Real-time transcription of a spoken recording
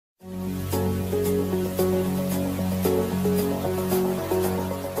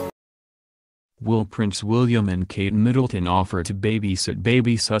Will Prince William and Kate Middleton offer to babysit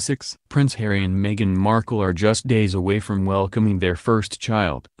baby Sussex? Prince Harry and Meghan Markle are just days away from welcoming their first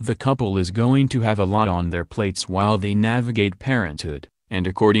child. The couple is going to have a lot on their plates while they navigate parenthood, and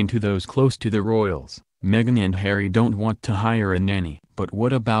according to those close to the royals, Meghan and Harry don't want to hire a nanny. But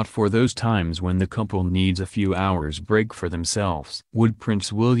what about for those times when the couple needs a few hours break for themselves? Would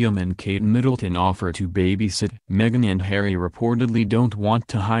Prince William and Kate Middleton offer to babysit? Meghan and Harry reportedly don't want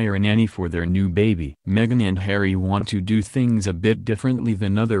to hire a nanny for their new baby. Meghan and Harry want to do things a bit differently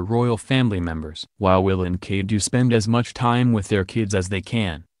than other royal family members. While Will and Kate do spend as much time with their kids as they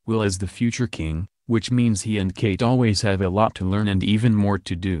can, Will is the future king, which means he and Kate always have a lot to learn and even more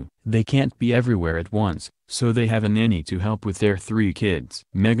to do. They can't be everywhere at once, so they have a nanny to help with their 3 kids.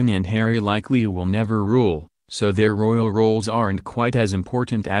 Meghan and Harry likely will never rule, so their royal roles aren't quite as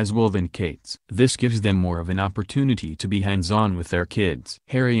important as Will and Kate's. This gives them more of an opportunity to be hands-on with their kids.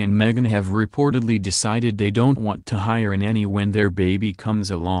 Harry and Meghan have reportedly decided they don't want to hire a nanny when their baby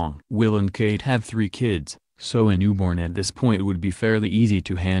comes along. Will and Kate have 3 kids, so a newborn at this point would be fairly easy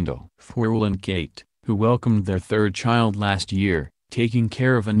to handle. For Will and Kate, who welcomed their 3rd child last year, taking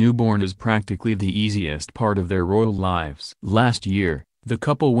care of a newborn is practically the easiest part of their royal lives. Last year, the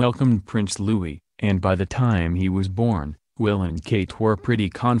couple welcomed Prince Louis, and by the time he was born, Will and Kate were pretty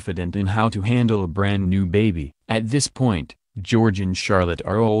confident in how to handle a brand new baby. At this point, George and Charlotte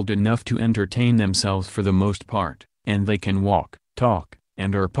are old enough to entertain themselves for the most part, and they can walk, talk,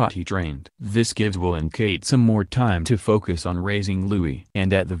 and are potty trained. This gives Will and Kate some more time to focus on raising Louis.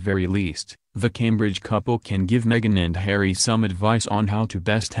 And at the very least, the Cambridge couple can give Meghan and Harry some advice on how to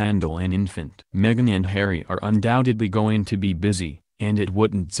best handle an infant. Meghan and Harry are undoubtedly going to be busy, and it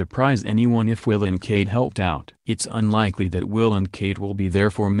wouldn't surprise anyone if Will and Kate helped out. It's unlikely that Will and Kate will be there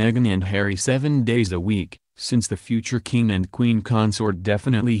for Meghan and Harry 7 days a week, since the future king and queen consort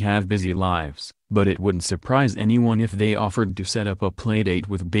definitely have busy lives. But it wouldn't surprise anyone if they offered to set up a playdate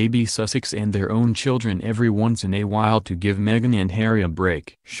with baby Sussex and their own children every once in a while to give Meghan and Harry a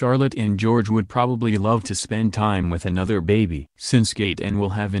break. Charlotte and George would probably love to spend time with another baby. Since Kate and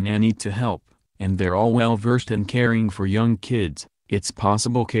Will have a nanny to help, and they're all well versed in caring for young kids, it's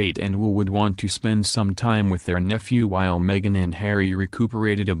possible Kate and Will would want to spend some time with their nephew while Meghan and Harry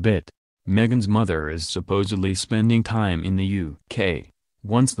recuperated a bit. Meghan's mother is supposedly spending time in the UK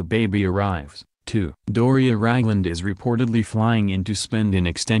once the baby arrives, too. Doria Ragland is reportedly flying in to spend an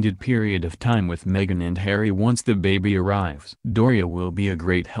extended period of time with Meghan and Harry once the baby arrives. Doria will be a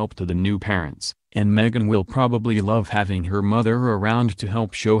great help to the new parents, and Meghan will probably love having her mother around to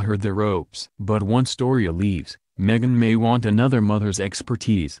help show her the ropes. But once Doria leaves, Meghan may want another mother's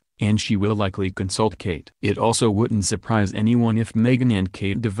expertise, and she will likely consult Kate. It also wouldn't surprise anyone if Meghan and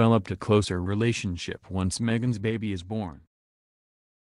Kate developed a closer relationship once Meghan's baby is born.